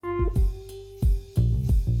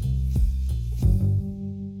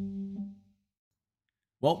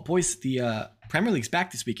Well, boys, the Premier League's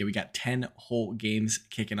back this weekend. We got 10 whole games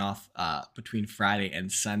kicking off between Friday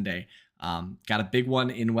and Sunday. Got a big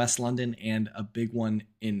one in West London and a big one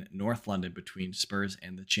in North London between Spurs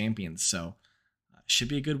and the champions. So should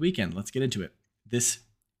be a good weekend. Let's get into it. This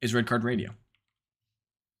is Red Card Radio.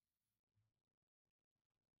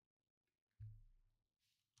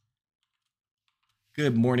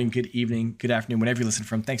 Good morning, good evening, good afternoon, whenever you listen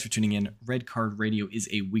from. Thanks for tuning in. Red Card Radio is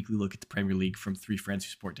a weekly look at the Premier League from three friends who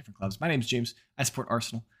support different clubs. My name is James. I support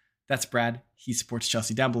Arsenal. That's Brad. He supports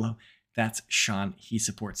Chelsea. Down below, that's Sean. He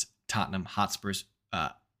supports Tottenham Hotspurs.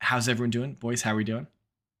 How's everyone doing? Boys, how are we doing?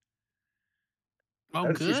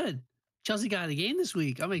 Oh, good. Chelsea got a game this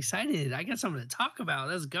week. I'm excited. I got something to talk about.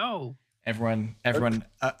 Let's go. Everyone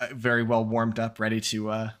very well warmed up, ready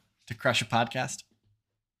to crush a podcast.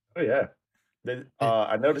 Oh, yeah.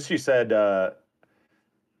 I noticed you said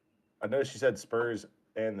Spurs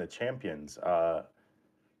and the champions.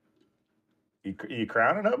 You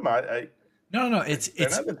crowning them? No.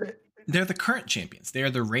 They're the current champions. They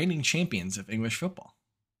are the reigning champions of English football.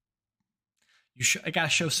 I gotta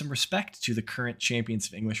show some respect to the current champions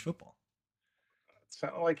of English football. It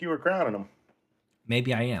sounded like you were crowning them.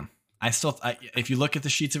 Maybe I am. If you look at the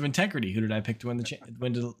sheets of integrity, who did I pick to win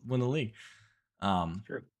the league?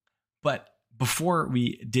 Sure. But before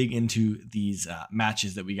we dig into these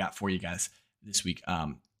matches that we got for you guys this week,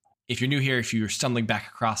 if you're new here, if you're stumbling back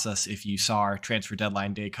across us, if you saw our transfer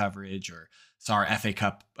deadline day coverage or saw our FA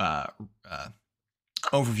Cup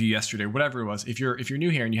overview yesterday, whatever it was, if you're new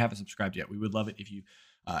here and you haven't subscribed yet, we would love it if you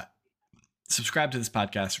subscribe to this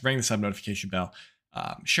podcast, ring the sub notification bell,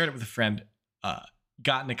 shared it with a friend,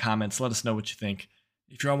 got in the comments, let us know what you think.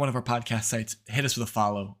 If you're on one of our podcast sites, hit us with a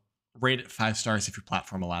follow. Rate it 5 stars if your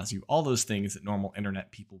platform allows you. All those things that normal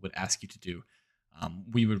internet people would ask you to do.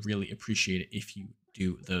 We would really appreciate it if you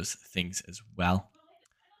do those things as well.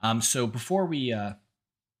 So before we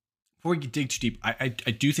dig too deep, I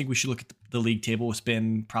do think we should look at the league table. It's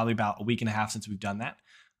been probably about a week and a half since we've done that.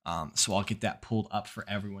 So I'll get that pulled up for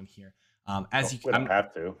everyone here. We don't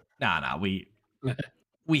have to. Nah, we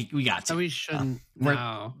got to. So we shouldn't.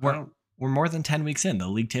 We're more than 10 weeks in. The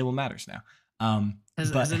league table matters now.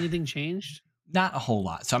 Has anything changed? Not a whole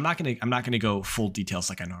lot. So I'm not gonna go full details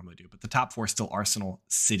like I normally do. But the top 4 still Arsenal,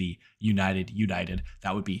 City, United.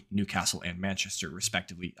 That would be Newcastle and Manchester,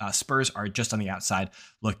 respectively. Spurs are just on the outside,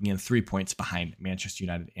 looking in 3 points behind Manchester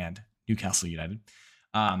United and Newcastle United.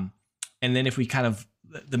 And then if we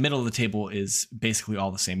the middle of the table is basically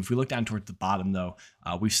all the same. If we look down towards the bottom, though,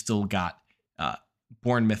 we've still got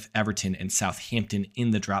Bournemouth, Everton, and Southampton in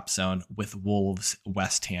the drop zone, with Wolves,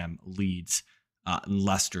 West Ham, Leeds, and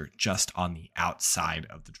Leicester just on the outside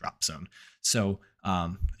of the drop zone. So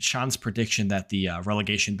Sean's prediction that the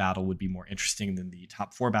relegation battle would be more interesting than the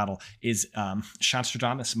top 4 battle is Sean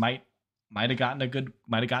Stradamus might have gotten a good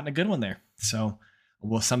one there. So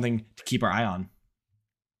something to keep our eye on.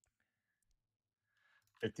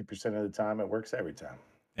 50% of the time, it works every time.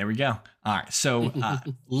 There we go. All right. So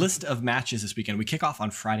list of matches this weekend. We kick off on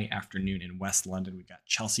Friday afternoon in West London. We got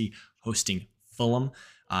Chelsea hosting Fulham.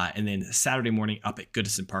 And then Saturday morning up at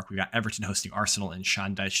Goodison Park, we got Everton hosting Arsenal and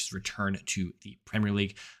Sean Dyche's return to the Premier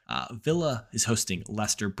League. Villa is hosting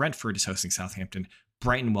Leicester. Brentford is hosting Southampton.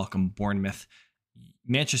 Brighton welcome Bournemouth.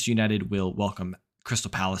 Manchester United will welcome Crystal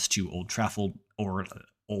Palace to Old Trafford.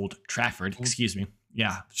 Excuse me.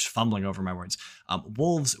 Yeah, just fumbling over my words.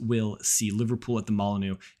 Wolves will see Liverpool at the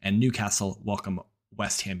Molineux, and Newcastle welcome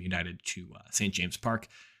West Ham United to St. James Park.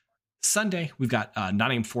 Sunday, we've got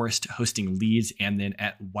Nottingham Forest hosting Leeds, and then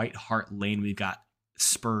at White Hart Lane, we've got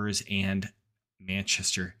Spurs and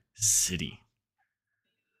Manchester City.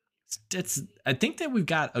 I think that we've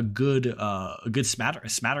got a good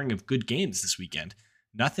smattering of good games this weekend.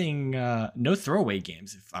 Nothing, no throwaway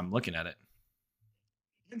games if I'm looking at it.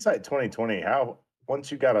 Inside 2020,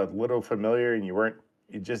 once you got a little familiar and you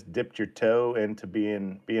just dipped your toe into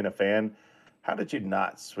being a fan, how did you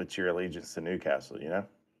not switch your allegiance to Newcastle, you know?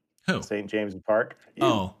 Who? St. James Park. You.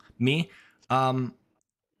 Oh, me?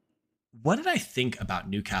 What did I think about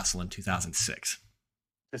Newcastle in 2006?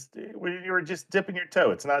 You were just dipping your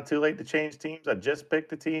toe. It's not too late to change teams. I just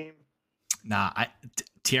picked a team. Nah,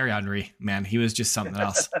 Thierry Henry, man, he was just something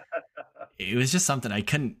else. It was just something I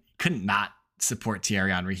couldn't not support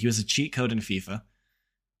Thierry Henry. He was a cheat code in FIFA.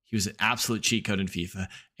 He was an absolute cheat code in FIFA.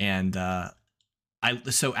 And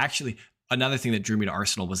actually, another thing that drew me to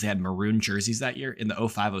Arsenal was they had maroon jerseys that year. In the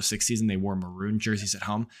 05-06 season, they wore maroon jerseys at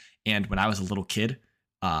home. And when I was a little kid,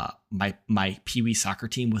 my Pee-wee soccer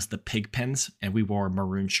team was the Pigpens, and we wore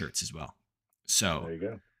maroon shirts as well. So there you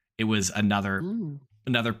go. It was another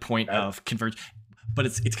point of convergence. but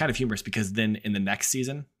it's kind of humorous because then in the next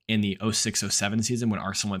season, in the 06-07 season, when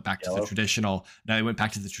Arsenal went back to the Yellow. traditional, no, they went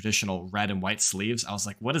back to the traditional red and white sleeves. I was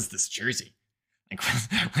like, what is this jersey?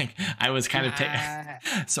 Like I was kind of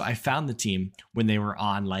so I found the team when they were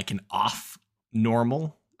on like an off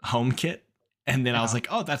normal home kit, and then I was like,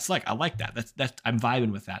 oh, that's like, I like that. That's I'm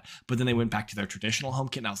vibing with that. But then they went back to their traditional home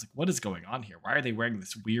kit, and I was like, what is going on here? Why are they wearing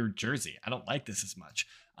this weird jersey? I don't like this as much.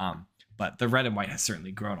 But the red and white has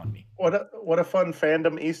certainly grown on me. What a fun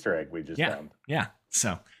fandom Easter egg we just found. Yeah.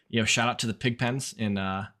 So shout out to the Pigpens in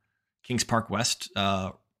Kings Park West,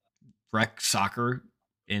 rec soccer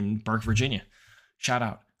in Burke, Virginia. Shout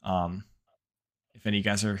out. If any of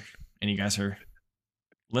you guys are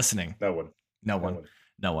listening. No one.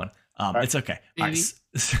 It's okay. All right.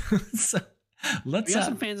 So let's we got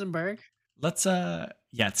some fans in Burke. Let's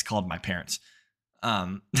it's called my parents.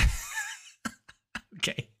 Okay.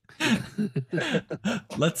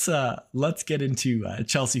 Let's get into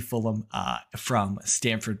Chelsea Fulham from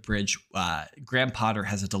Stamford Bridge. Graham Potter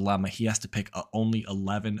has a dilemma. He has to pick only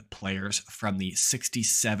 11 players from the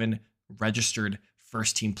 67 registered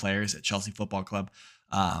first team players at Chelsea Football Club.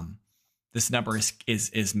 This number is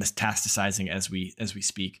metastasizing as we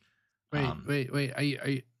speak. Wait. Are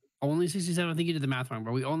you only 67? I think you did the math wrong,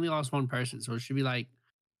 but we only lost one person, so it should be like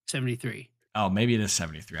 73. Oh, maybe it is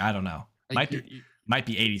 73. I don't know. Like might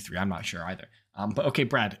be 83. I'm not sure either. But okay,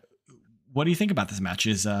 Brad, what do you think about this match?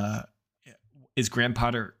 Is Graham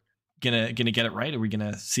Potter gonna get it right? Are we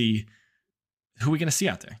gonna see who are we gonna see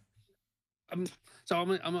out there? So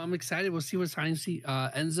I'm excited. We'll see what signings.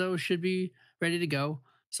 Enzo should be ready to go.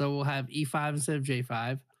 So we'll have E5 instead of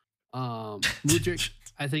J5. Mudryk,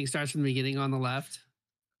 I think, starts from the beginning on the left.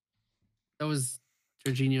 That was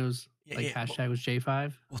Jorginho's hashtag was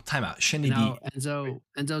J5. Well, timeout. Shouldn't it be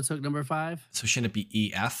Enzo took number 5? So shouldn't it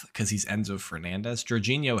be EF because he's Enzo Fernandez?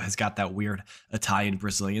 Jorginho has got that weird Italian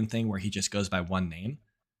Brazilian thing where he just goes by one name.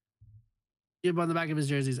 Yeah, but on the back of his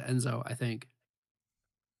jersey is Enzo, I think.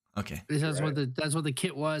 Okay. That's what the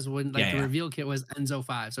kit was when the reveal kit was Enzo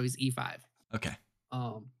 5, so he's E5. Okay.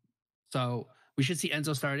 So we should see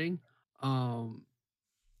Enzo starting.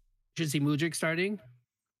 Should see Mudryk starting.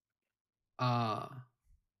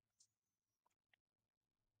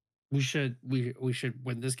 We should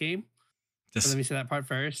win this game. Let me say that part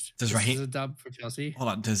first. This is a dub for Chelsea. Hold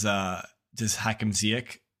on. Does Hakim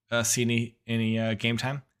Ziyech see any game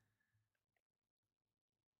time?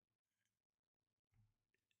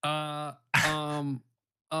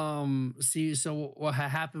 See, so what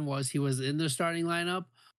happened was he was in the starting lineup,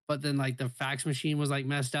 but then like the fax machine was like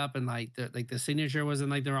messed up, and like the signature was in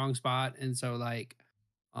like the wrong spot, and so like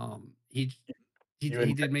he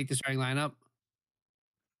did make the starting lineup.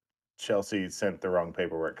 Chelsea sent the wrong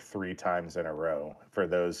paperwork 3 times in a row for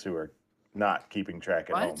those who are not keeping track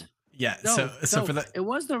at home. Yeah. No, for it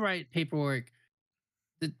was the right paperwork.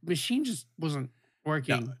 The machine just wasn't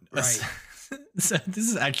working right. So this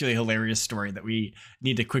is actually a hilarious story that we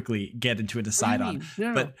need to quickly get into and decide on.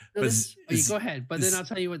 Go ahead. But then I'll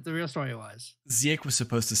tell you what the real story was. Ziyech was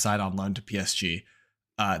supposed to sign on loan to PSG.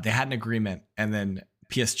 They had an agreement, and then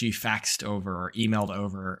PSG faxed over or emailed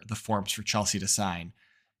over the forms for Chelsea to sign.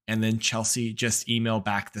 And then Chelsea just emailed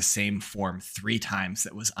back the same form 3 times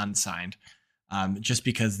that was unsigned, just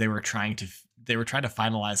because they were trying to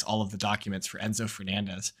finalize all of the documents for Enzo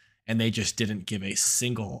Fernandez, and they just didn't give a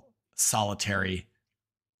single solitary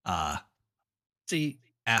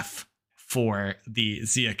F for the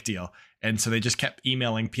Ziyech deal. And so they just kept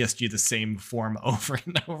emailing PSG the same form over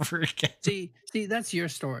and over again. See, that's your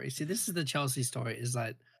story. See, this is the Chelsea story, is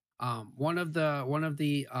that one of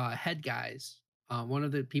the head guys, one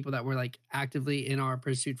of the people that were like actively in our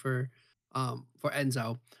pursuit for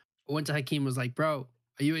Enzo, went to Hakim, was like, bro,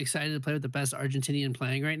 are you excited to play with the best Argentinian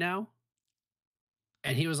playing right now?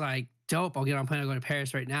 And he was like, dope, I'll get on plane, I'll go to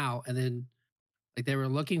Paris right now. And then like they were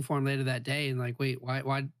looking for him later that day, and like, wait,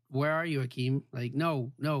 why where are you, Hakim? Like,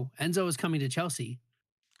 no, Enzo is coming to Chelsea.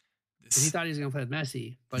 He thought he was gonna play with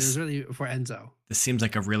Messi, but it was really for Enzo. This seems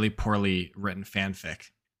like a really poorly written fanfic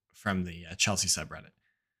from the Chelsea subreddit.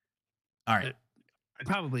 All right. It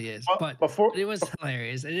probably is, but it was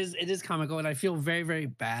hilarious. It is comical, and I feel very, very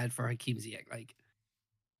bad for Hakim Ziyech. Like,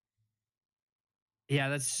 yeah,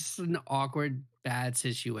 that's just an awkward, bad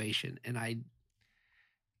situation, and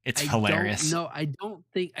it's hilarious. No, I don't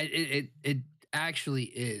think it actually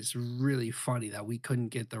is really funny that we couldn't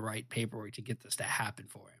get the right paperwork to get this to happen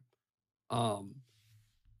for him.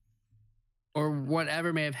 Or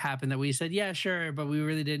whatever may have happened that we said, yeah, sure, but we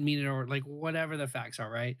really didn't mean it, or like whatever the facts are,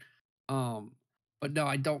 right? But no,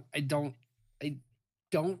 I don't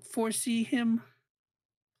foresee him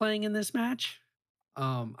playing in this match.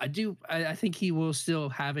 I think he will still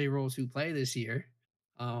have a role to play this year.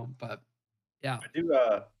 But yeah. I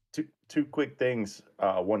do two quick things.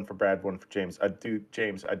 One for Brad, one for James. I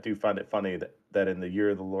do find it funny that in the year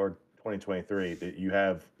of the Lord 2023 that you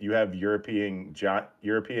have European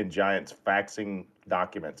giants faxing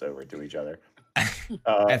documents over to each other.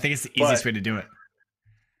 I think it's the easiest way to do it.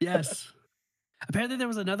 Yes. Apparently there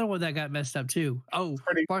was another one that got messed up too. Oh,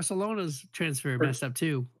 Barcelona's transfer messed up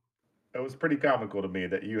too. It was pretty comical to me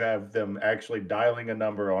that you have them actually dialing a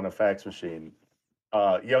number on a fax machine.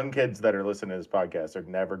 Young kids that are listening to this podcast are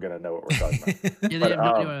never going to know what we're talking about. Yeah, they have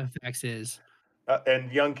no idea what a fax is.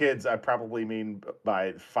 And young kids, I probably mean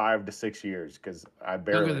by 5 to 6 years because I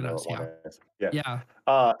barely know what one is. Yeah.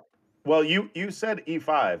 Well, you said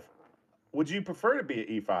E5. Would you prefer to be an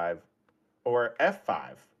E5 or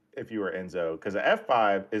F5 if you were Enzo? Because an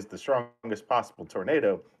F5 is the strongest possible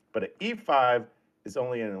tornado, but an E5 is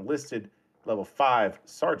only an enlisted level 5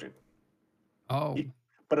 sergeant. Oh.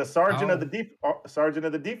 But a sergeant of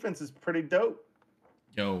the defense is pretty dope.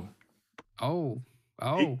 Yo. Oh.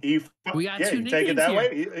 E5. We got two you take it that here.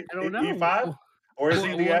 way. I don't know. E5, or is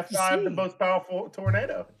he the F5, the most powerful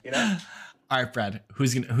tornado? You know. All right, Brad.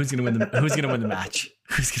 Who's gonna win the match? Who's gonna win?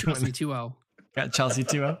 Chelsea 2-0. Got Chelsea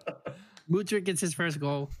 2-0. Mudryk gets his first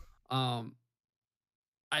goal.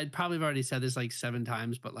 I'd probably have already said this like 7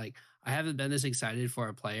 times, but like I haven't been this excited for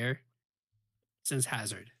a player since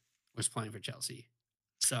Hazard was playing for Chelsea.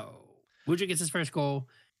 So Mudryk gets his first goal,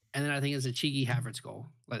 and then I think it's a cheeky Havertz goal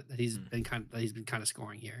that he's been kind of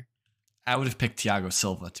scoring here. I would have picked Thiago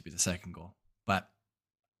Silva to be the second goal, but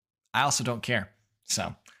I also don't care.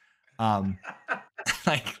 So,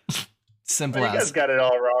 like simple as. You guys got it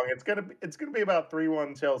all wrong. It's gonna be about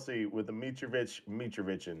 3-1 Chelsea with the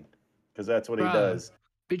Mitrovicing because that's what he does.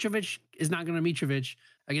 Mitrovic is not going to Mitrovic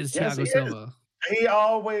against Thiago Silva. He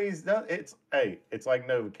always does. It's like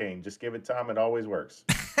Novocaine. Just give it time. It always works.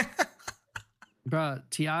 Bruh,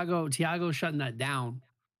 Thiago shutting that down.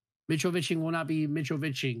 Mitrovicing will not be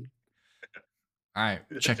Mitrovicing. All right,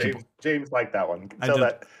 check James liked that one. Tell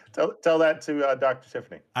that to Dr.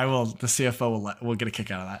 Tiffany. I will. The CFO will get a kick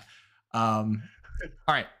out of that. All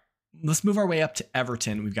right, let's move our way up to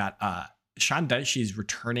Everton. We've got Sean Dyche is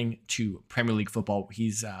returning to Premier League football.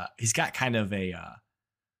 He's got kind of a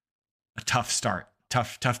tough start,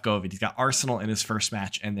 tough go of it. He's got Arsenal in his first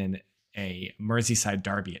match, and then a Merseyside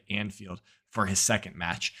derby at Anfield for his second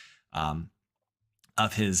match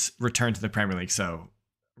of his return to the Premier League. So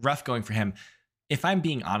rough going for him. If I'm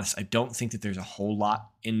being honest, I don't think that there's a whole lot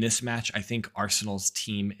in this match. I think Arsenal's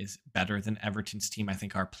team is better than Everton's team. I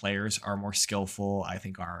think our players are more skillful. I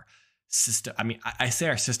think our system, I say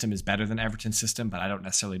our system is better than Everton's system, but I don't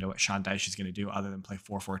necessarily know what Sean Dyche is going to do other than play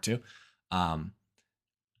 4-4-2.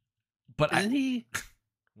 But isn't he?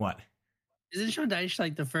 What? Isn't Sean Dyche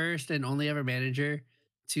like the first and only ever manager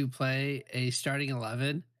to play a starting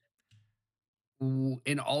 11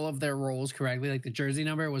 in all of their roles correctly? Like the jersey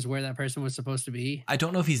number was where that person was supposed to be. I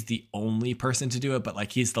don't know if he's the only person to do it, but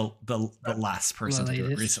like he's the last person to do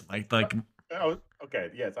it recently. Like, okay,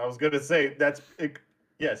 yes, I was going to say that's.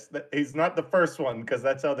 Yes, he's not the first one because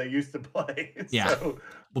that's how they used to play. Yeah. So.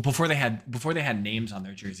 Well, before they had names on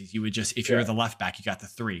their jerseys, you would just, if you're the left back, you got the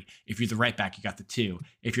 3. If you're the right back, you got the 2.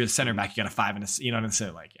 If you're the center back, you got a 5 and a, you know what I'm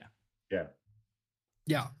saying? Like,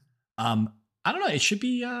 yeah. I don't know. It should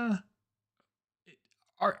be.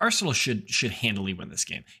 Arsenal should handily win this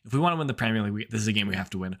game. If we want to win the Premier League, this is a game we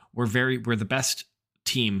have to win. We're the best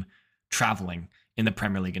team traveling in the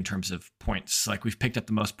Premier League in terms of points. Like we've picked up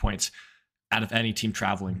the most points out of any team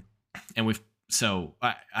traveling, and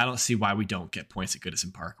I don't see why we don't get points at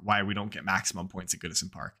Goodison Park, why we don't get maximum points at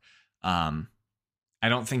Goodison Park. I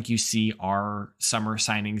don't think you see our summer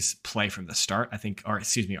signings play from the start. I think, our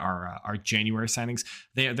January signings,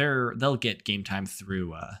 they'll get game time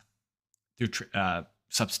through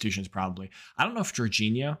substitutions probably. I don't know if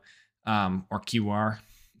Jorginho or QR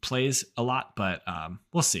plays a lot, but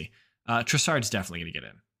we'll see. Trossard's definitely going to get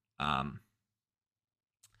in.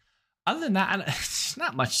 Other than that, there's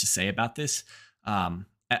not much to say about this.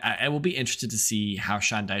 I will be interested to see how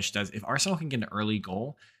Sean Dyche does. If Arsenal can get an early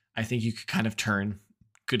goal, I think you could kind of turn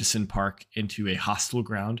Goodison Park into a hostile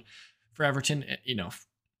ground for Everton.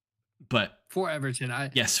 But for Everton,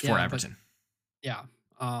 Everton.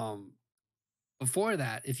 Before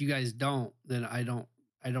that, if you guys don't, then I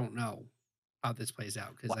don't know how this plays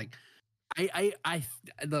out because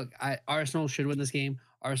Arsenal should win this game.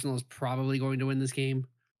 Arsenal is probably going to win this game.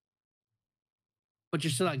 But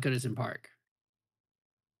you're still at Goodison Park.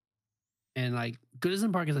 And like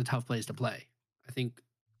Goodison Park is a tough place to play. I think.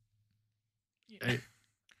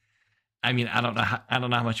 I mean, I don't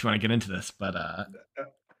know how much you want to get into this, but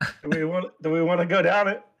Do we want to go down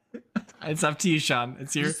it? it's up to you, Sean.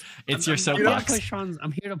 It's your I'm soapbox.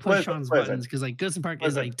 I'm here to push Sean's buttons because like Goodson Park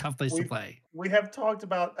is Listen, a tough place to play. We have talked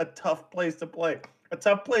about a tough place to play. A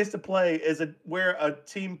tough place to play is where a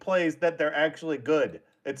team plays that they're actually good.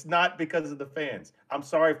 It's not because of the fans. I'm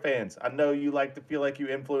sorry, fans. I know you like to feel like you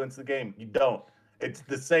influence the game. You don't. It's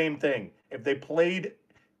the same thing. If they played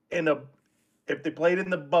in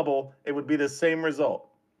the bubble, it would be the same result,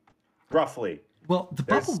 roughly. Well, the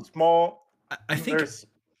bubble. There's small.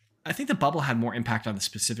 I think the bubble had more impact on the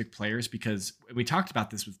specific players because we talked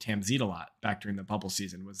about this with Tamzid a lot back during the bubble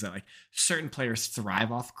season, was that like certain players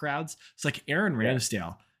thrive off crowds. It's like Aaron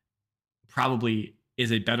Ramsdale probably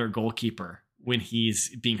is a better goalkeeper when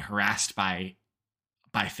he's being harassed by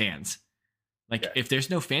fans. Like if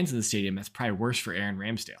there's no fans in the stadium, that's probably worse for Aaron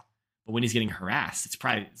Ramsdale. But when he's getting harassed, it's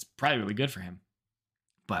probably really good for him.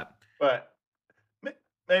 But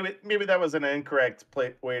maybe that was an incorrect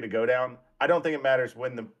way to go down. I don't think it matters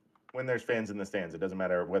when there's fans in the stands. It doesn't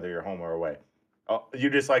matter whether you're home or away. You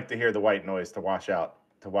just like to hear the white noise to wash out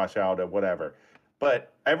or whatever.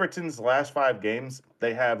 But Everton's last 5 games,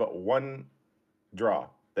 they have 1 draw.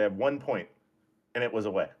 They have 1 point, and it was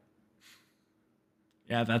away.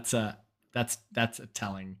 Yeah, that's a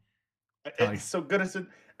telling. It's so good as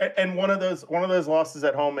and one of those losses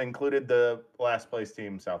at home included the last place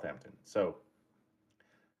team, Southampton. So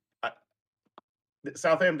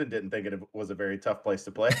Southampton didn't think it was a very tough place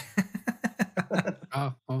to play.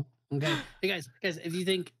 Oh, okay. Hey guys, if you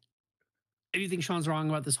think Sean's wrong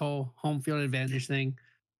about this whole home field advantage thing,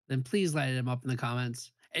 then please light him up in the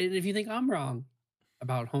comments. And if you think I'm wrong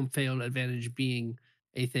about home field advantage being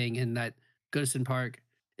a thing and that Goodison Park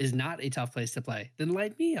is not a tough place to play, then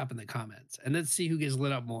light me up in the comments and let's see who gets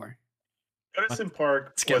lit up more. Goodison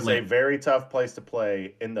Park was a very tough place to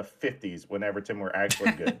play in the 50s when Everton were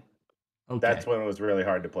actually good. Okay. That's when it was really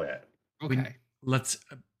hard to play at. Okay.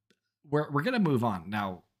 We're gonna move on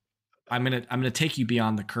now. I'm gonna take you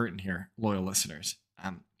beyond the curtain here, loyal listeners.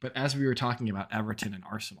 But as we were talking about Everton and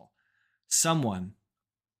Arsenal, someone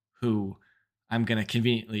who I'm gonna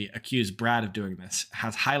conveniently accuse Brad of doing this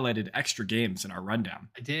has highlighted extra games in our rundown.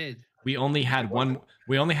 I did. We only had one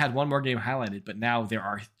more game highlighted, but now there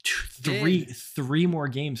are three more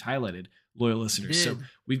games highlighted, loyal listeners. So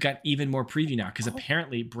we've got even more preview now because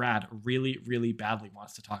apparently Brad really, really badly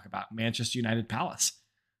wants to talk about Manchester United Palace.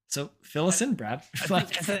 So fill us in, Brad.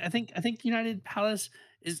 I think United Palace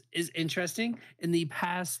is interesting. In the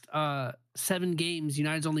past 7 games,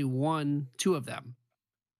 United's only won 2 of them.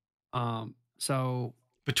 So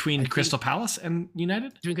between Crystal Palace and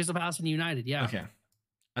United? Between Crystal Palace and United, yeah. Okay.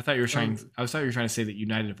 I thought you were trying to say that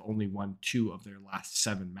United have only won 2 of their last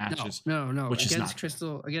 7 matches. No. Which against is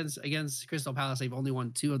not against Crystal Palace, they've only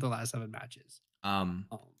won 2 of the last 7 matches.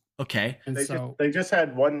 Okay. And they just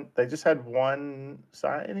had one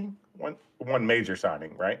signing, one major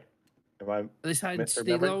signing, right?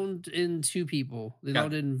 They loaned in 2 people. They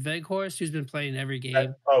loaned in Veghorst, who's been playing every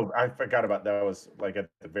game. I forgot about that. Was like at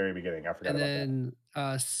the very beginning. I forgot about that. And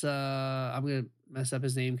then I'm gonna mess up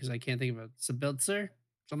his name because I can't think of it. Sabitzer,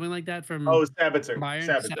 something like that from Sabitzer. Bayern.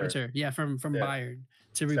 Sabitzer. Yeah, from Bayern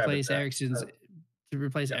to replace Eriksen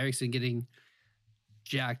getting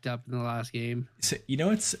jacked up in the last game. So you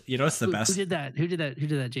know it's the best. Who did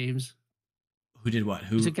that, James? Who did what?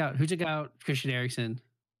 Who took out Christian Eriksen?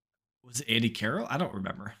 Was it Andy Carroll? I don't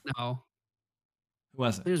remember. No. Who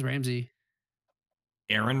was it? It was Ramsey.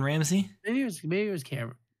 Aaron Ramsey? Maybe it was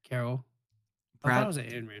Carroll. I thought it was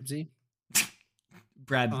Aaron Ramsey.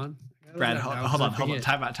 Brad, hold on.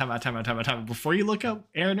 Time out. Before you look up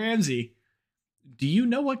Aaron Ramsey, do you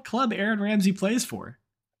know what club Aaron Ramsey plays for?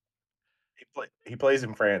 He plays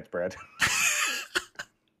in France, Brad.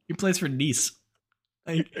 He plays for Nice.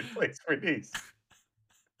 He plays for Nice.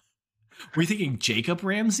 Were you thinking Jacob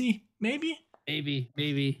Ramsey? Maybe.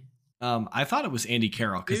 I thought it was Andy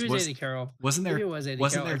Carroll. Maybe it was Andy Carroll. Wasn't there? Maybe it was Andy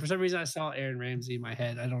Carroll. For some reason, I saw Aaron Ramsey in my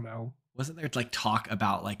head. I don't know. Wasn't there like talk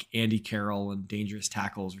about like Andy Carroll and dangerous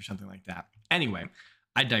tackles or something like that? Anyway,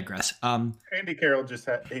 I digress. Andy Carroll just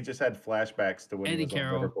had flashbacks to when Andy he was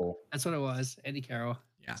Carroll. on Liverpool. That's what it was. Andy Carroll.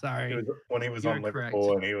 Yeah. Sorry. When he was on Liverpool,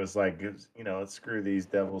 correct. And he was like, screw these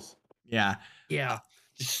devils. Yeah. Yeah.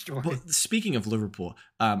 But speaking of Liverpool,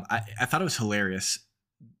 I thought it was hilarious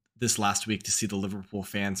this last week to see the Liverpool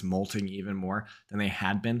fans molting even more than they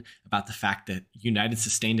had been about the fact that United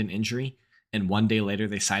sustained an injury and one day later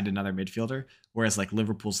they signed another midfielder. Whereas like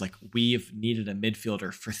Liverpool's like, we've needed a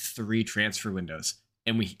midfielder for 3 transfer windows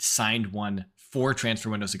and we signed one 4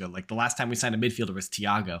 transfer windows ago. Like the last time we signed a midfielder was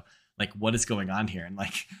Thiago. Like what is going on here? And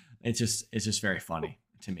like, it's just very funny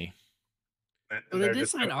to me. Well, And they they're did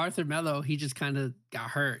just sign Arthur Mello. He just kind of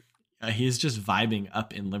got hurt. He's just vibing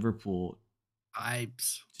up in Liverpool,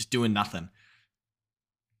 Vibes. just doing nothing.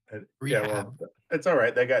 yeah, Rehab. well, it's all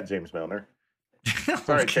right. They got James Milner.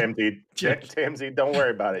 Sorry, Okay. Tamzy. Tamzy, don't worry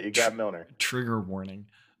about it. You got Milner. Trigger warning.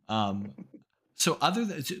 So other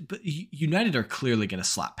than, but United are clearly going to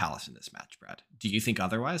slap Palace in this match, Brad. Do you think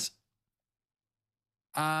otherwise?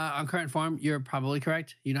 On current form, you're probably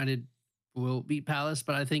correct. United will beat Palace,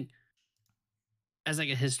 but I think as like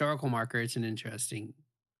a historical marker, it's an interesting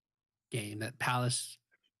game that Palace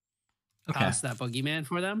Okay. that boogeyman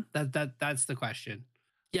for them. That's the question.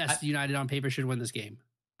 Yes, United on paper should win this game.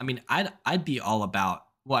 I mean, I'd be all about.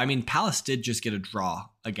 Well, I mean, Palace did just get a draw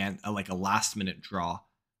again, like a last minute draw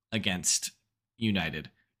against United,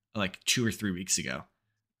 like 2 or 3 weeks ago,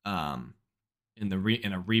 in a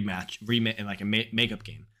rematch, in like a makeup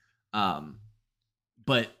game.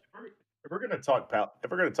 But if we're gonna talk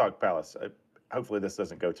Palace, hopefully this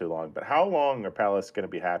doesn't go too long. But how long are Palace going to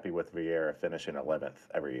be happy with Vieira finishing 11th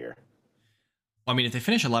every year? I mean, if they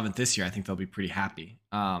finish 11th this year, I think they'll be pretty happy.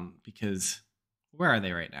 Because where are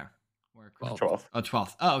they right now? 12th. Oh,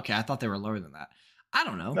 12th. Oh, okay. I thought they were lower than that. I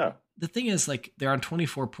don't know. No. The thing is, like, they're on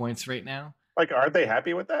 24 points right now. Like, are they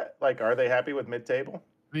happy with that? Like, are they happy with mid-table?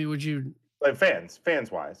 I mean, would you Like fans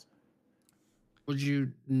wise, would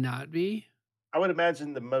you not be? I would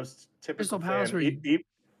imagine the most Crystal typical Palace, fan,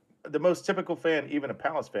 where the most typical fan, even a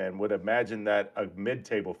Palace fan, would imagine that a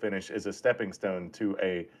mid-table finish is a stepping stone to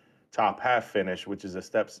a top half finish, which is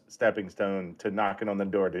a stepping stone to knocking on the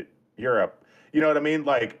door to Europe. You know what I mean?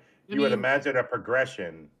 Like you would imagine a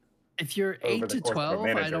progression. If you're over 8 the to course of a 12,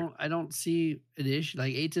 manager. I don't see an issue.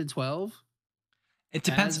 Like 8 to 12. It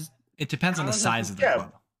depends. As It depends on the Palace, size of the Yeah.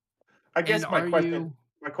 club. I guess And my are question you-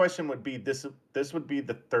 my question would be this would be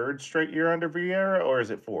the third straight year under Vieira, or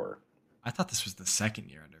is it 4? I thought this was the second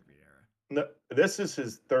year under Vieira. No, this is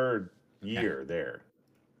his third year there,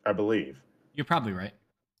 I believe. You're probably right.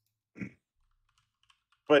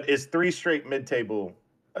 But is 3 straight mid-table?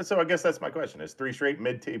 So I guess that's my question: is 3 straight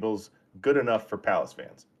mid-tables good enough for Palace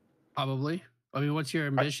fans? probably. I mean, what's your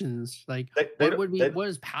ambitions? Like, They what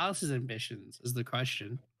is Palace's ambitions? Is the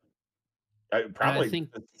question. probably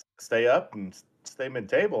think- stay up and stay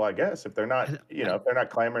mid-table, I guess. If they're not, I- if they're not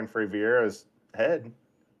clamoring for Vieira's head.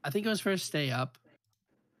 I think it was first stay up,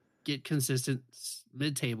 get consistent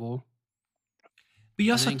mid-table, But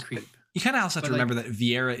you and also then creep. you kind of also have to But, like- remember that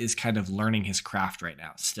Vieira is kind of learning his craft right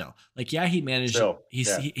now. Still, like, yeah, he managed.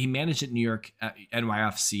 He managed at New York at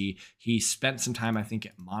NYFC. He spent some time, I think,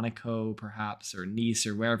 at Monaco, perhaps, or Nice,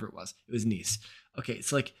 or wherever it was. It was Nice. Okay,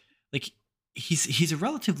 so like he's a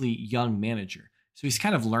relatively young manager, so he's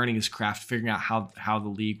kind of learning his craft, figuring out how the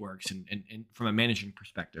league works, and from a managing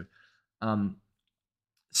perspective.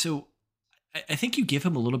 So I think you give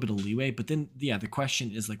him a little bit of leeway, but then the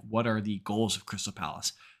question is, like, what are the goals of Crystal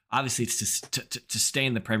Palace? Obviously, it's to stay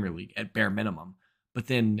in the Premier League at bare minimum, but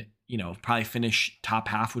then probably finish top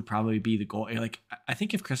half would probably be the goal. Like, I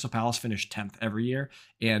think if Crystal Palace finished 10th every year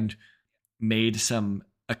and made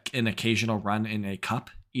an occasional run in a cup,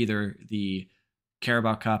 either the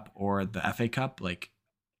Carabao Cup or the FA Cup, like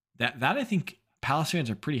that I think Palace fans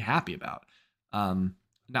are pretty happy about.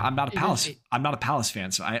 Now I'm not a Palace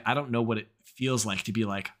fan, so I don't know what it feels like to be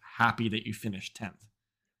like happy that you finished 10th.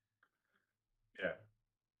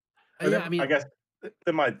 Yeah. Yeah, I mean, I guess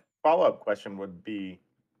then my follow-up question would be,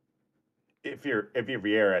 if you're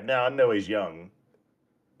Vieira, now I know he's young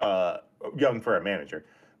for a manager,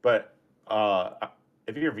 but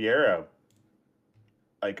if you're Vieira,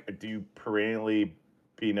 like, do you perennially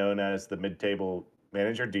be known as the mid-table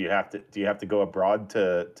manager? Do you have to go abroad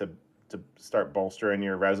to start bolstering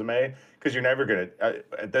your resume? Because you're never gonna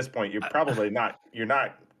at this point. You're probably not. You're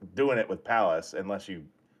not doing it with Palace unless you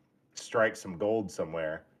strike some gold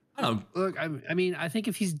somewhere. Oh, look, I mean, I think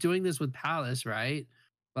if he's doing this with Palace, right,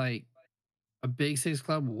 like a Big Six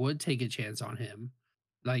club would take a chance on him.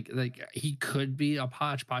 Like he could be a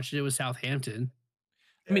Poch did it with Southampton.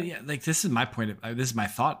 I mean, yeah, like, this is my point of this is my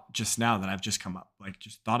thought just now that I've just come up, like,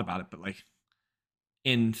 just thought about it. But like,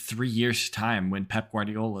 in 3 years' time, when Pep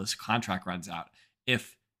Guardiola's contract runs out,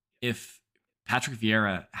 if Patrick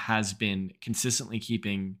Vieira has been consistently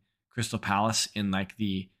keeping Crystal Palace in like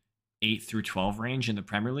the 8 through 12 range in the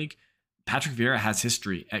Premier League, Patrick Vieira has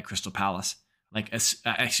history at Crystal Palace. Like,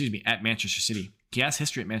 at Manchester City. He has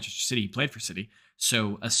history at Manchester City. He played for City.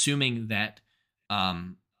 So assuming that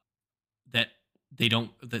that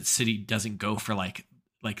City doesn't go for like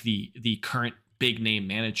the current big name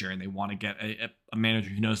manager, and they want to get a manager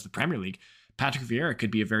who knows the Premier League, Patrick Vieira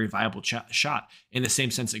could be a very viable shot, in the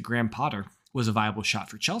same sense that Graham Potter was a viable shot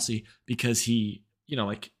for Chelsea, because he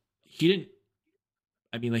didn't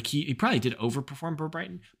I mean, like he probably did overperform for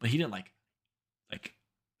Brighton, but he didn't like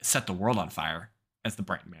set the world on fire as the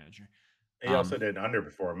Brighton manager. He also didn't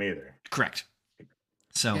underperform either. Correct.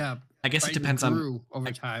 So Yeah, I guess it Brighton depends on. grew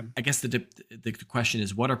over time. I guess the question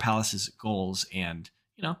is, what are Palace's goals? And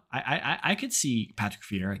I could see Patrick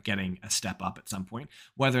Vieira getting a step up at some point,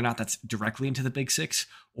 whether or not that's directly into the Big Six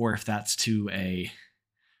or if that's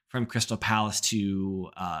from Crystal Palace to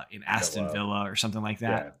in Aston Villa or something like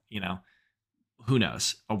that. Yeah. Who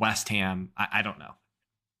knows? A West Ham. I don't know.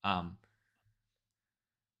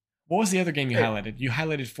 What was the other game you highlighted? You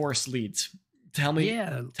highlighted Forest Leeds. Tell me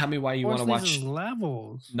why you want to watch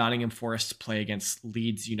levels. Nottingham Forest play against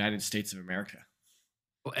Leeds United States of America.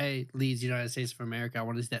 Well, Leeds United States of America. I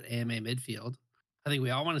want to see that AMA midfield. I think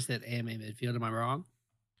we all want to see that AMA midfield. Am I wrong?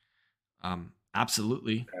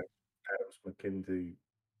 Absolutely. Adams, McKenzie.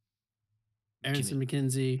 Aronson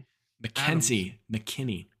McKenzie.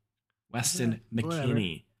 McKinney. Weston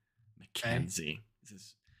McKinney. McKenzie. This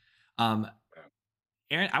is Aaron,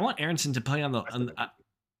 I want Aronson to play I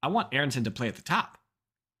want Aronson to play at the top.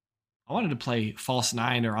 I wanted to play false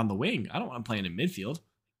 9 or on the wing. I don't want to play in midfield.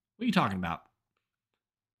 What are you talking about?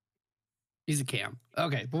 He's a cam.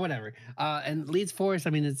 Okay, but whatever. And Leeds Forest, I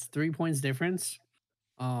mean, it's 3 points difference.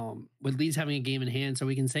 With Leeds having a game in hand, so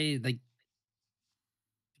we can say like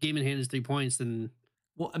game in hand is 3 points, then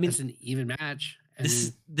it's an even match. And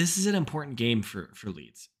this is an important game for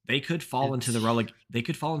Leeds. They could fall into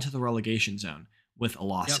the relegation zone with a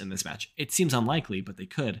loss in this match. It seems unlikely, but they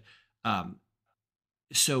could.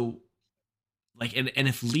 So like and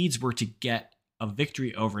if Leeds were to get a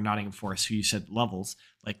victory over Nottingham Forest, who you said levels,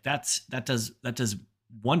 like that does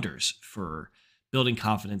wonders for building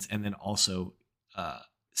confidence and then also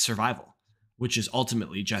survival, which is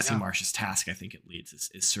ultimately Jesse Marsh's task. I think it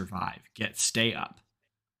Leeds is survive, stay up.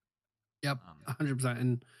 Yep,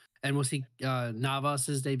 100%. And we'll see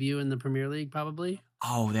Navas's debut in the Premier League probably.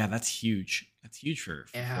 Oh yeah, that's huge. That's huge for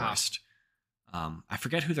Forest. I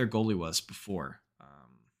forget who their goalie was before.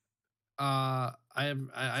 I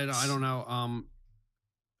don't know.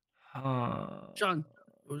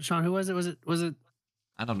 Sean, who was it? Was it?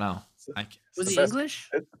 I don't know. Was he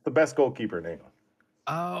English? It's the best goalkeeper in England.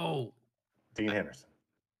 Oh, Dean Henderson.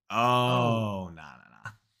 Oh, nah.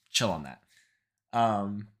 Chill on that.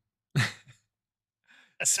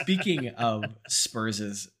 Speaking of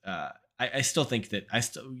Spurs's, I still think that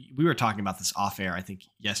we were talking about this off air, I think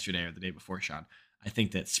yesterday or the day before, Sean. I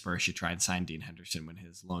think that Spurs should try and sign Dean Henderson when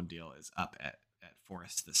his loan deal is up at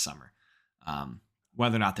Forest this summer.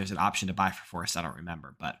 Whether or not there's an option to buy for Forest, I don't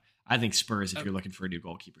remember. But I think Spurs, if you're looking for a new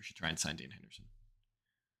goalkeeper, should try and sign Dean Henderson.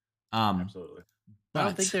 Absolutely. I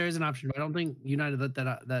don't think there is an option. But I don't think United would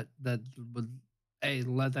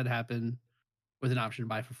let that happen with an option to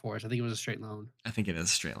buy for Forest. I think it was a straight loan. I think it is a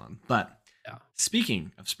straight loan. But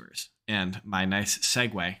speaking of Spurs, and my nice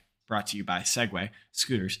segue brought to you by Segway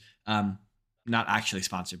Scooters, not actually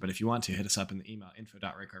sponsored, but if you want to, hit us up in the email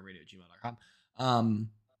info.redcarradio@gmail.com.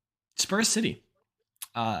 Spurs City.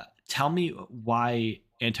 Tell me why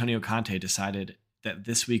Antonio Conte decided that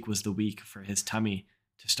this week was the week for his tummy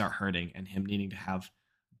to start hurting and him needing to have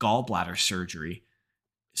gallbladder surgery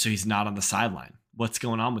so he's not on the sideline. What's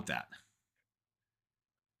going on with that?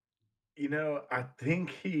 I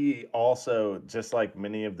think he also, just like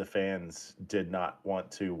many of the fans, did not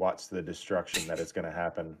want to watch the destruction that is going to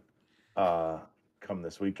happen come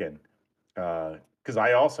this weekend. Because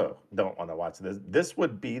I also don't want to watch this. This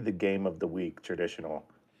would be the game of the week, traditional.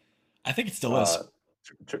 I think it still is.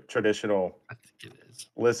 Traditional I think it is.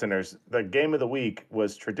 Listeners, the game of the week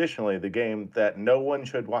was traditionally the game that no one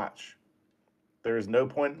should watch. There is no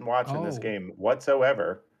point in watching this game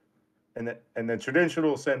whatsoever. In the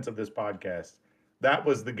traditional sense of this podcast, that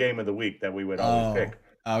was the game of the week that we would always pick.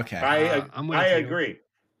 Okay. I agree.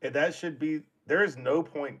 That should be. There is no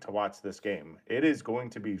point to watch this game. It is going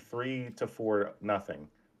to be 3-4-0.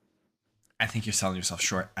 I think you're selling yourself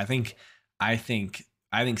short. I think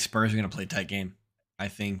Spurs are going to play a tight game. I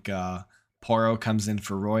think Porro comes in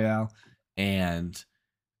for Royale, and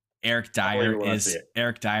Eric Dyer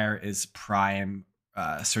is prime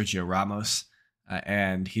Sergio Ramos.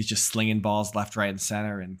 And he's just slinging balls left, right, and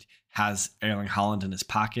center, and has Erling Haaland in his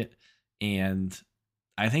pocket. And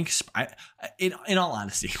I think, in all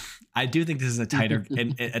honesty, I do think this is a tighter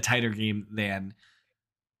game than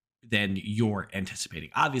you're anticipating.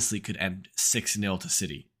 Obviously, it could end 6-0 to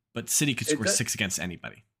City, but City could score 6 against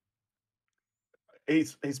anybody.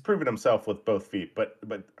 He's proven himself with both feet, but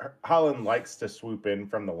Haaland likes to swoop in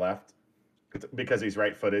from the left because he's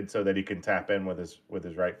right-footed, so that he can tap in with his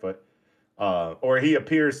right foot. Or he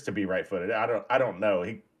appears to be right-footed. I don't know.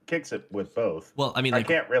 He kicks it with both. Well, I mean, I like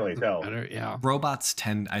can't really tell. Better, yeah. robots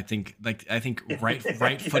tend, I think right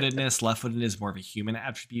Yeah. footedness, left footedness is more of a human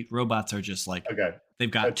attribute. Robots are just like Okay,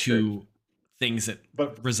 they've got that's true. two things that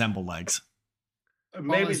But resemble legs. Ball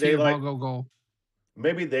maybe is they here, ball like go.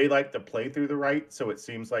 maybe they like to play through the right, so it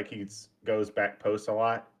seems like he's goes back post a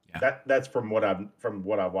lot. Yeah. That's from what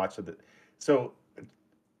I've watched of it. So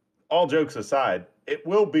all jokes aside, it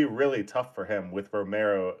will be really tough for him with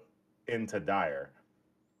Romero into Dyer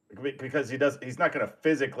because he's not going to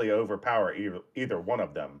physically overpower either one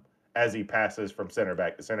of them as he passes from center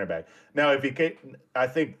back to center back. Now, if he can, I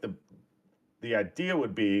think the idea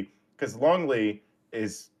would be because Longley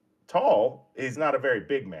is tall, he's not a very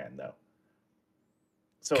big man though.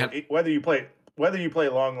 So whether you play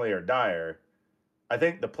Longley or Dyer, I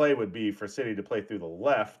think the play would be for City to play through the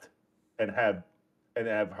left and have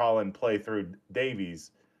Holland play through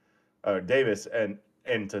Davis and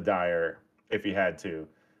into Dyer if he had to.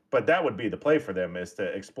 But that would be the play for them is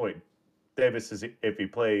to exploit Davis if he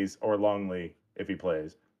plays or Longley if he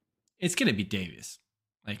plays. It's gonna be Davis.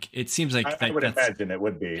 Like it seems like I would imagine it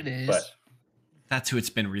would be, It is. but that's who it's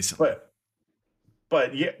been recently.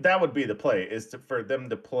 but yeah, that would be the play is for them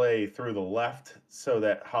to play through the left so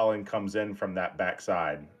that Holland comes in from that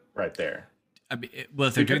backside right there. I mean, well,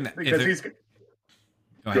 if they're doing that, because he's go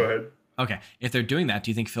ahead. Okay, if they're doing that,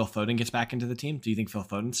 do you think Phil Foden gets back into the team? Do you think Phil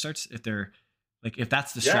Foden starts? If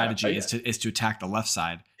that's the strategy is to attack the left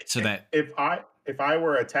side, so that if I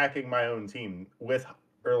were attacking my own team with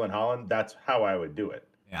Erling Haaland, that's how I would do it.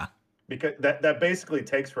 Yeah, because that basically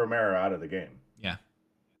takes Romero out of the game. Yeah,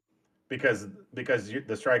 because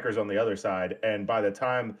the striker's on the other side, and by the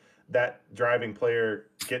time that driving player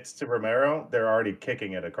gets to Romero, they're already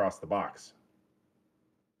kicking it across the box.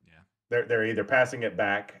 They're either passing it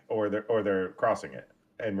back or they're crossing it,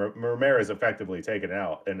 and Romero is effectively taken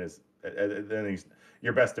out, and then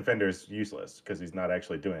your best defender is useless because he's not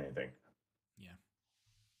actually doing anything. Yeah,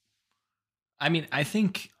 I mean, I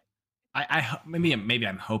think I maybe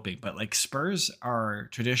I'm hoping, but like Spurs are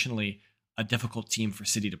traditionally a difficult team for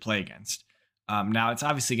City to play against. Now it's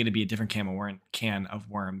obviously going to be a different can of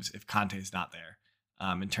worms if Conte's not there.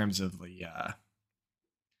 In terms of the,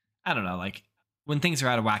 I don't know, like. When things are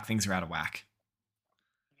out of whack, things are out of whack.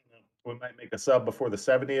 We might make a sub before the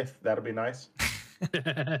 70th. That'll be nice.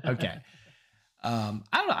 Okay. I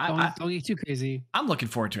don't know. Don't get too crazy. I'm looking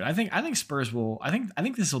forward to it. I think Spurs will. I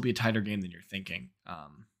think this will be a tighter game than you're thinking.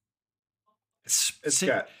 It's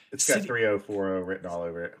got 3-0-4-0 written all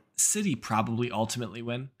over it. City probably ultimately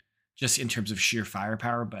win, just in terms of sheer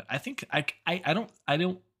firepower. But I think I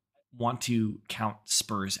don't want to count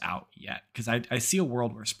Spurs out yet because I see a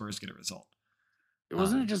world where Spurs get a result.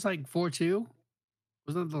 Wasn't it just like 4-2?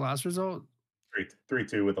 Wasn't that the last result?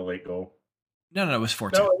 3-2 with a late goal. No, it was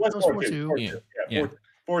 4-2. No, it was 4-2. Yeah.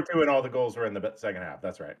 4-2 and all the goals were in the second half.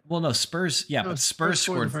 That's right. Well, no, Spurs. Yeah, but Spurs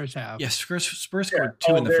scored the first half. Yeah, Spurs scored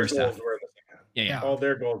 2 in the first half. Yeah. All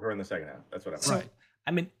their goals were in the second half. That's what I meant. Right.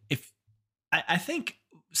 I mean, if I think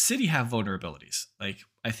City have vulnerabilities. Like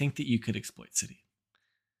I think that you could exploit City.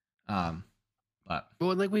 But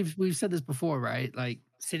well, like we've said this before, right? Like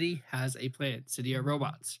City has a plan. City are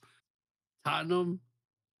robots. Tottenham,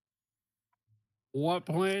 what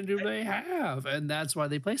plan do they have? And that's why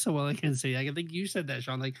they play so well against City. Like, I think you said that,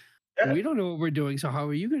 Sean. Like, we don't know what we're doing, so how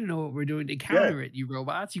are you going to know what we're doing to counter it, you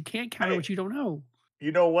robots? You can't counter what you don't know.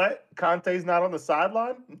 You know what? Conte's not on the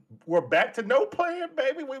sideline. We're back to no plan,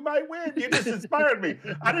 baby. We might win. You just inspired me.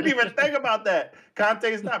 I didn't even think about that.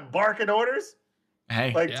 Conte's not barking orders.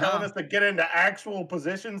 Hey, telling us to get into actual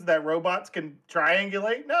positions that robots can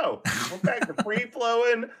triangulate. No, we're back to free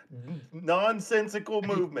flowing, nonsensical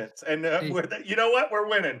movements. And you know what? We're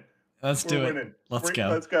winning. Let's do it. Let's go.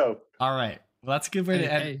 Let's go. All right. Well, that's a good way to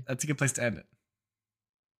end. That's a good place to end it.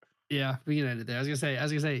 Yeah, we can end it there. I was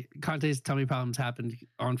gonna say, Conte's tummy problems happened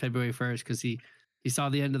on February 1st because he saw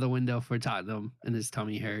the end of the window for Tottenham and his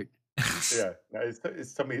tummy hurt. Yeah,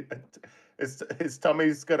 his tummy. His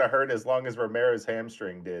tummy's gonna hurt as long as Romero's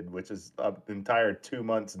hamstring did, which is an entire 2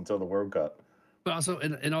 months until the World Cup. But also,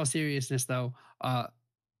 in all seriousness, though,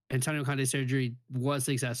 Antonio Conte's surgery was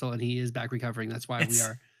successful, and he is back recovering. That's why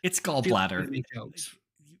it's gallbladder.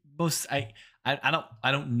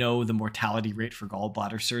 I don't know the mortality rate for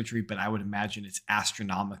gallbladder surgery, but I would imagine it's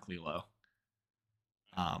astronomically low.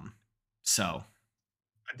 So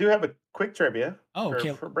I do have a quick trivia.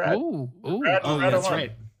 For Brad. That's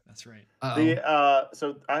right. That's right.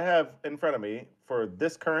 So I have in front of me for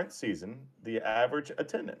this current season the average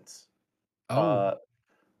attendance.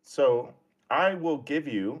 So I will give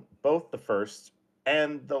you both the first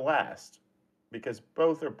and the last because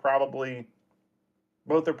both are probably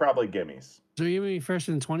Both are probably gimmies. So you give me first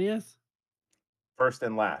and 20th? First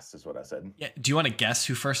and last is what I said. Yeah. Do you want to guess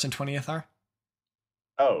who first and 20th are?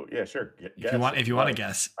 Oh yeah, sure. If you want to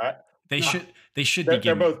guess, they No. should be They're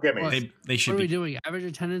gimmies. both gimmies. They should What are be. we doing? Average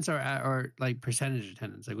attendance or like percentage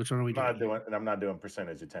attendance? Like which one are we doing? I'm not doing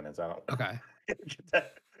percentage attendance. I don't. Okay.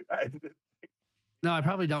 I- No, I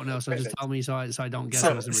probably don't know. So just tell me so I don't guess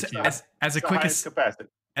So, what's number two. as a it's the quick highest capacity.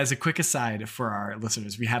 as a quick aside for our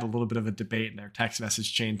listeners, we had a little bit of a debate in our text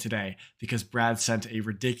message chain today because Brad sent a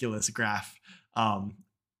ridiculous graph, and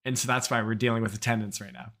so that's why we're dealing with attendance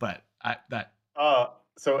right now. But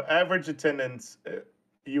So average attendance,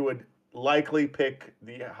 you would likely pick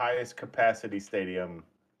the highest capacity stadium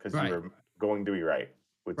because Right. you were going to be right,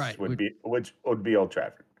 which Right. would be Old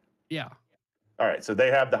Trafford. Yeah. All right, so they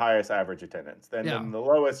have the highest average attendance. Then Yeah. the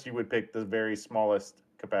lowest, you would pick the very smallest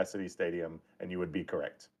capacity stadium, and you would be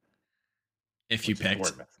correct. if you Which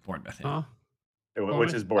is picked Bournemouth. yeah. Huh?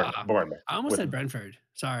 Which is Bournemouth. I almost said Brentford.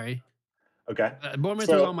 Sorry. Okay. Bournemouth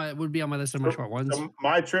So- would be on my list of my short ones. So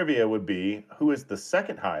my trivia would be who is the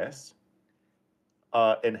second highest,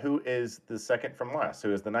 and who is the second from last?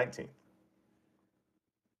 Who is the 19th?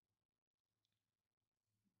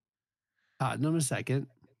 Tottenham is second.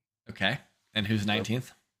 Okay, and who's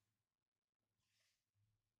 19th?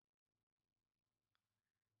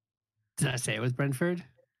 Did I say it was Brentford?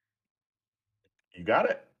 You got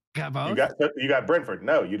it. Got both. You got Brentford.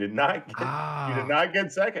 No, you did not. You did not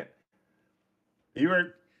get second. You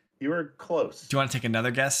were close. Do you want to take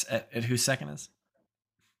another guess at who second is?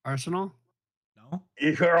 Arsenal. No.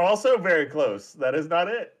 You are also very close. That is not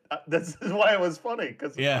it. This is why it was funny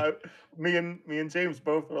because me and James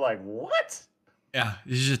both were like, "What?" Yeah,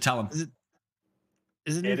 you should just tell him.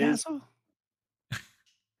 Is it It is. Newcastle?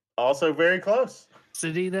 Also very close.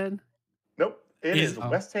 City then? Nope. It is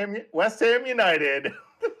West Ham United,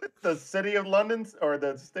 the City of London or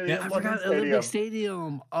the City of I London forgot Olympic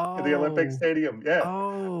Stadium. Oh, The Olympic Stadium. Yeah.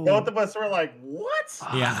 Oh, Both of us were like, "What?"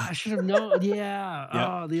 Yeah. I should have known. Yeah. Yep.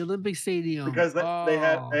 Oh, the Olympic Stadium. Because they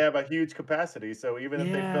have a huge capacity. So even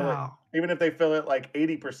if they fill it like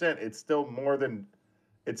 80%, it's still more than.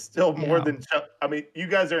 I mean, you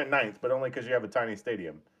guys are in ninth, but only because you have a tiny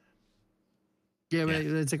stadium. Yeah, but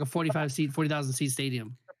it's like a 40,000 seat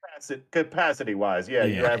stadium. Capacity wise, you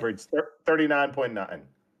average 39.9.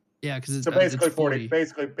 Yeah, because it's so basically it's 40.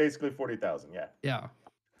 Basically 40,000. Yeah. Yeah.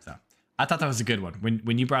 So I thought that was a good one.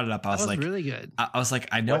 When you brought it up, I was like, really good. I was like,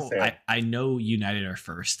 I know United are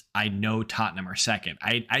first. I know Tottenham are second.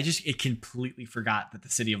 I just completely forgot that the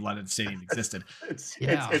City of London Stadium existed. It's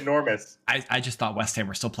enormous. I just thought West Ham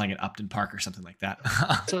were still playing at Upton Park or something like that.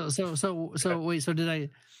 So wait. So did I?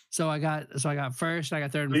 So I got first. I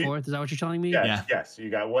got third and fourth. Is that what you're telling me? Yeah. Yes. You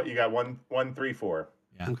got what? You got 1, 3, 4.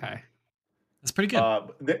 Yeah. Okay. That's pretty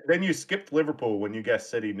good. Then you skipped Liverpool when you guessed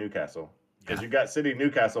City Newcastle because you got City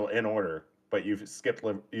Newcastle in order, but you skipped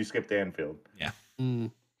Anfield. Yeah.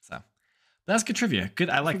 So that's good trivia. Good.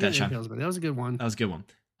 I like that, Sean. That was a good one. That was a good one.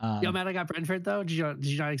 Yo, Matt, I got Brentford though. Did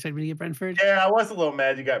you not expect me to get Brentford? Yeah, I was a little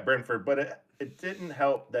mad you got Brentford, but it didn't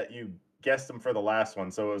help that you guessed them for the last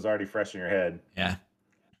one, so it was already fresh in your head. Yeah.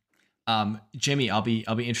 Jimmy, I'll be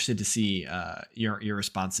interested to see your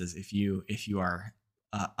responses if you are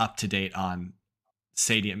up to date on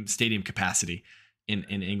stadium capacity in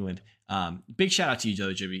England. Big shout out to you,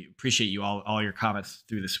 though, Jimmy. Appreciate you all your comments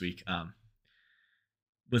through this week.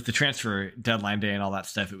 With the transfer deadline day and all that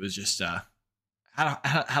stuff, it was just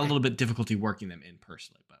had a little bit difficulty working them in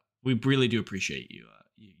personally, but we really do appreciate you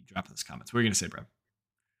dropping those comments. What are you gonna say, bro?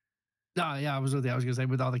 No, yeah, I was gonna say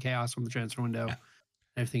with all the chaos from the transfer window,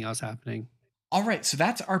 everything else happening. All right, so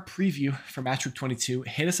that's our preview for Match Week 22.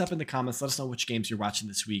 Hit us up in the comments. Let us know which games you're watching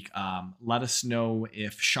this week. Let us know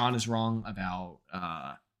if Sean is wrong about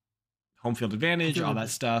home field advantage, all that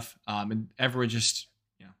stuff. And everyone just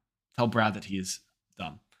tell Brad that he is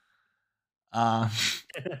dumb.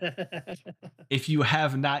 If you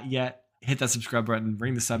have not yet, hit that subscribe button,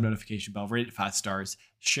 ring the sub notification bell, rate it 5 stars,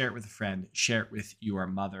 share it with a friend, share it with your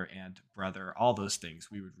mother and brother, all those things.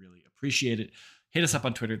 We would really appreciate it. Hit us up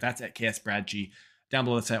on Twitter. That's at KSBradG. Down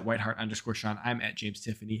below, that's at Whiteheart_Sean. I'm at James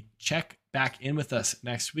Tiffany. Check back in with us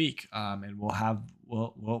next week, and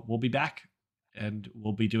we'll be back, and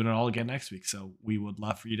we'll be doing it all again next week. So we would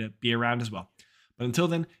love for you to be around as well. But until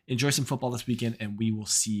then, enjoy some football this weekend, and we will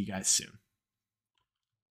see you guys soon.